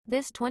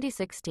This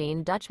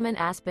 2016 Dutchmen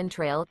Aspen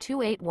Trail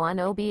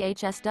 2810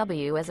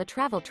 BHSW is a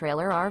travel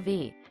trailer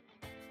RV.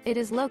 It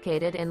is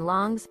located in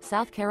Longs,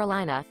 South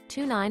Carolina,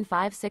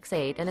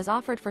 29568 and is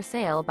offered for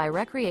sale by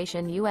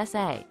Recreation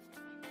USA.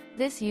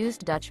 This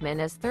used Dutchman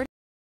is 30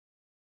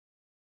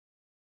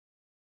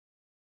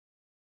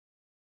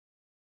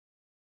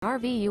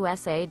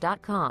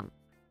 RVUSA.com.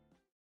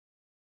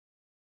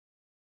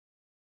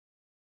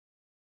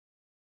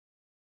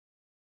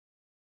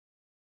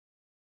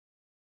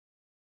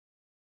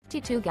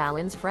 52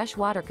 gallons fresh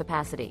water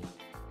capacity.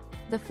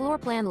 The floor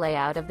plan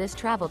layout of this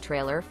travel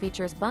trailer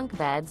features bunk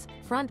beds,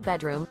 front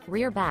bedroom,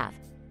 rear bath.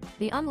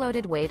 The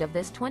unloaded weight of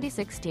this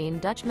 2016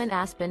 Dutchmen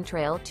Aspen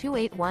Trail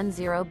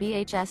 2810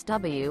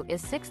 BHSW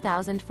is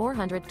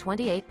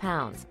 6,428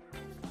 pounds.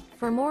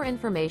 For more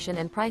information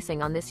and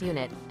pricing on this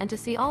unit, and to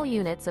see all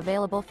units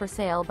available for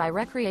sale by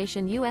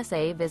Recreation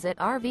USA, visit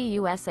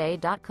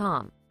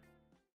RVUSA.com.